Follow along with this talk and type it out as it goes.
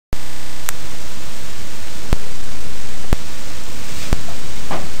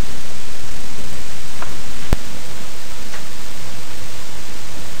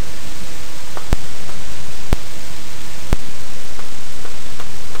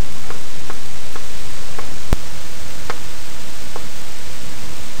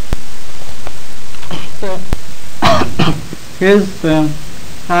Here's the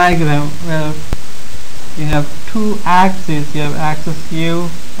diagram where you have two axes. You have axis U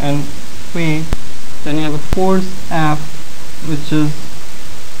and V. Then you have a force F, which is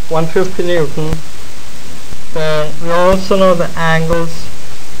 150 Newton. Then we also know the angles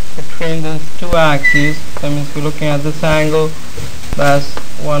between these two axes. That means we're looking at this angle, that's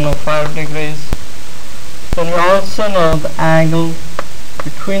 105 degrees. Then we also know the angle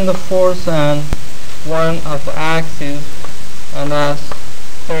between the force and one of the axes, and that's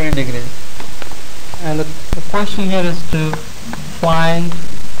 30 degrees. And the question here is to find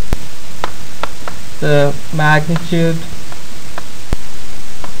the magnitude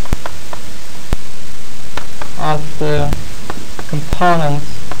of the components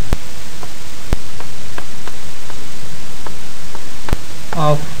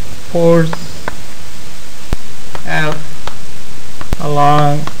of force F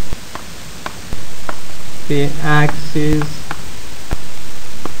along the axes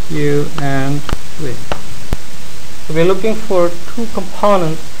U and V. So we're looking for two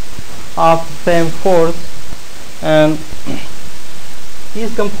components of the same force, and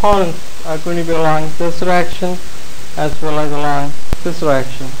these components are going to be along this direction as well as along this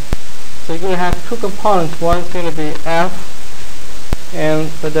direction. So you're going to have two components. One is going to be F in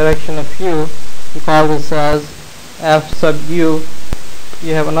the direction of U. We call this as F sub U.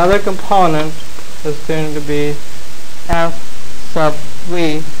 You have another component that's going to be F sub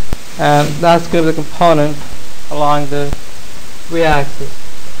V, and that's going to be the component along the V axis.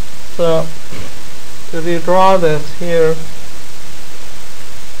 So to redraw this here,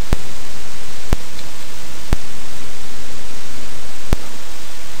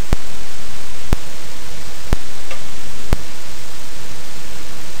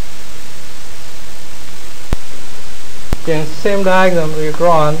 again, same diagram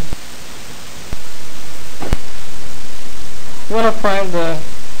redrawn. You want to find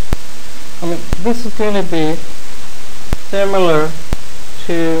this is going to be similar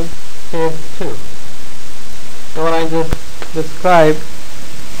to case 2. The one I just described,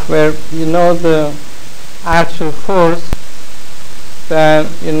 where you know the actual force, then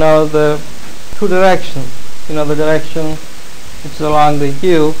you know the two directions. You know the direction which is along the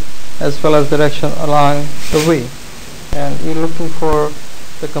U as well as the direction along the V. And you're looking for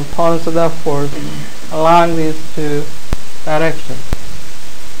the components of that force along these two directions.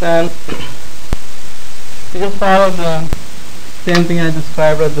 Then you just follow the same thing I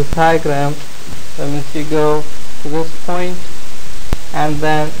described at this diagram. That means you go to this point and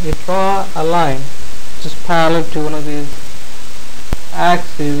then you draw a line just parallel to one of these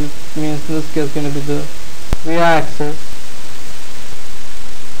axes. Means in this case it's going to be the V axis,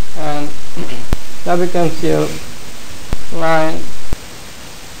 and that becomes your line.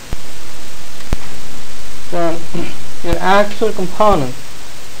 Then your actual component,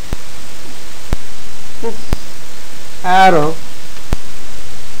 this arrow,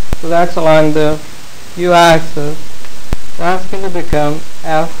 so that's along the U axis, that's going to become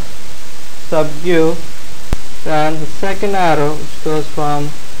F sub U. Then the second arrow, which goes from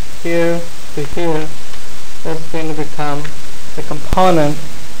here to here, that's going to become the component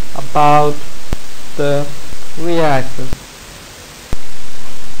about the V axis.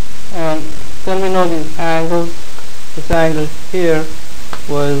 And then we know these angles. This angle here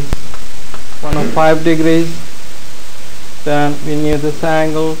was 105 degrees. Then we knew this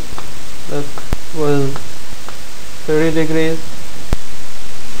angle that was 30 degrees.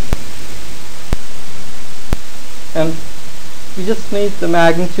 And we just need the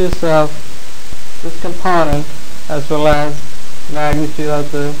magnitudes of this component as well as the magnitude of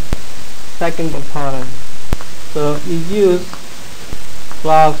the second component. So you use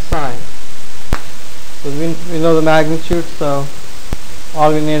law of sine. So we know the magnitude, so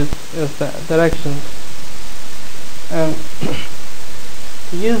all we need is the direction. And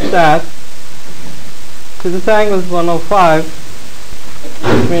to use that, so this angle is 105,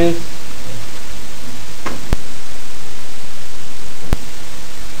 which means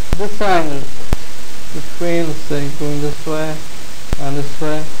this angle between, let's say, going this way and this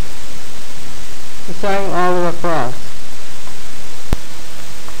way, this angle all the way across,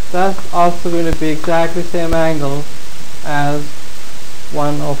 that's also going to be exactly the same angle as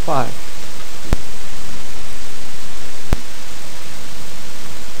 105.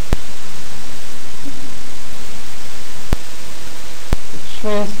 Which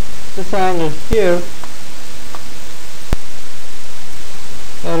means this angle here,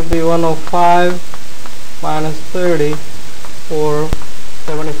 that will be 105 minus 30, or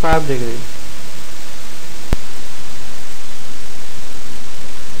 75 degrees.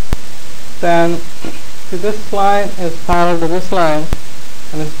 Then See, this line is parallel to this line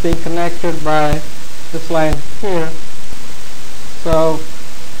and it's being connected by this line here. So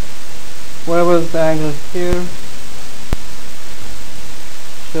whatever the angle is here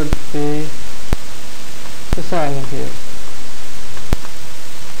should be this angle here.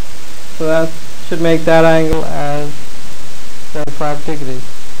 So that should make that angle as 75 degrees.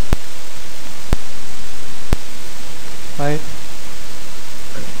 Right?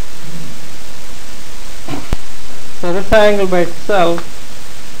 So this angle by itself,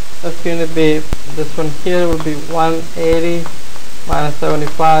 that's going to be, this one here will be 180 minus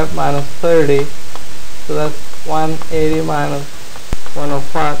 75 minus 30. So that's 180 minus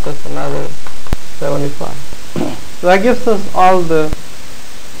 105, that's another 75. So that gives us all the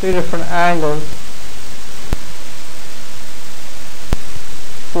three different angles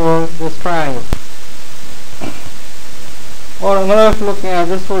for this triangle. Or another way of looking at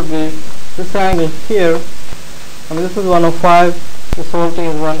this would be this angle here. I mean, this is 105, this whole thing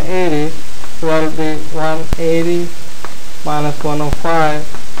is 180, so that will be 180 minus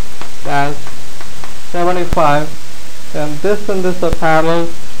 105, that's 75. Then this and this are parallel,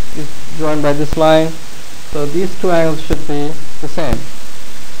 is joined by this line, so these two angles should be the same.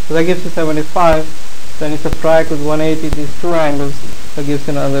 So that gives you 75. Then you subtract with 180 these two angles, that gives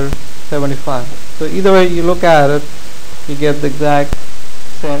you another 75. So either way you look at it, you get the exact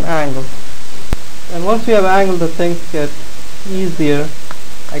same angle. And once you have angle, the things get easier.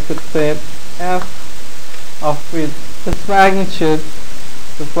 I could say f of this magnitude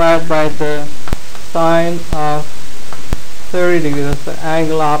divided by the sine of 30 degrees, that's the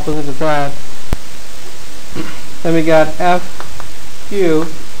angle opposite of that. Then we got f q,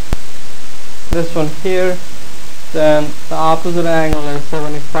 this one here, then the opposite angle is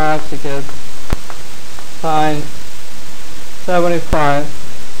 75, so you get sine 75.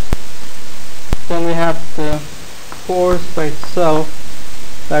 Then we have the force by itself,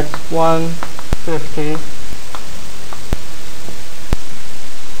 that's 150,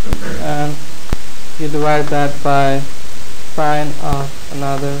 and you divide that by sine of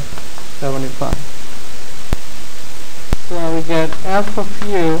another 75. So we get F of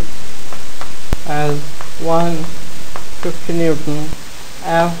u as 150 Newton,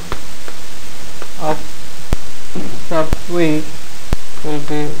 F of sub v will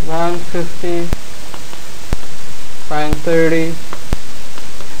be 150 sine 30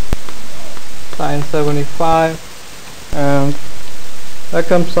 sine 75, and that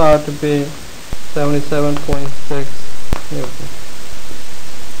comes out to be 77.6 Newton.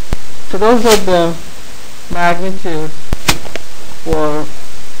 So those are the magnitudes for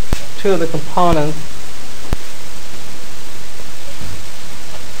two of the components.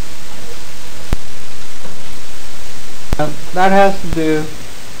 And that has to do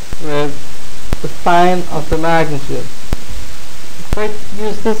with the sign of the magnitude. If I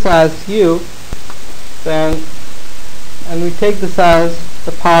use this as u, then, and we take this as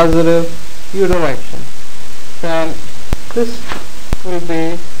the positive u direction, then this will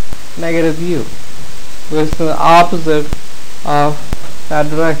be negative u, which is the opposite of that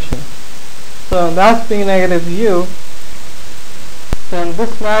direction. So that's being negative u, then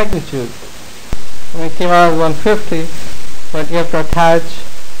this magnitude, when it came out as 150, but you have to attach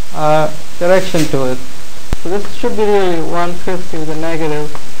a direction to it. So this should be really 150 with a negative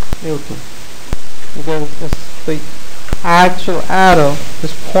Newton, because the actual arrow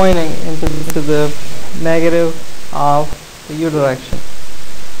is pointing into the negative of the u direction.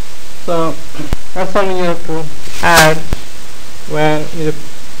 So that's something you have to add when you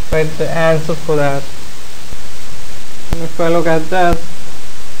write the answer for that. And if I look at this,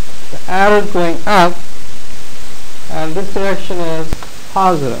 the arrow is going up and this direction is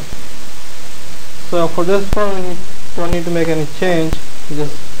positive. So for this one, we don't need to make any change. You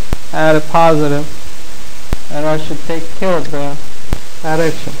just add a positive, and I should take care of the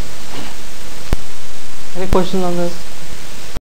direction. Any questions on this?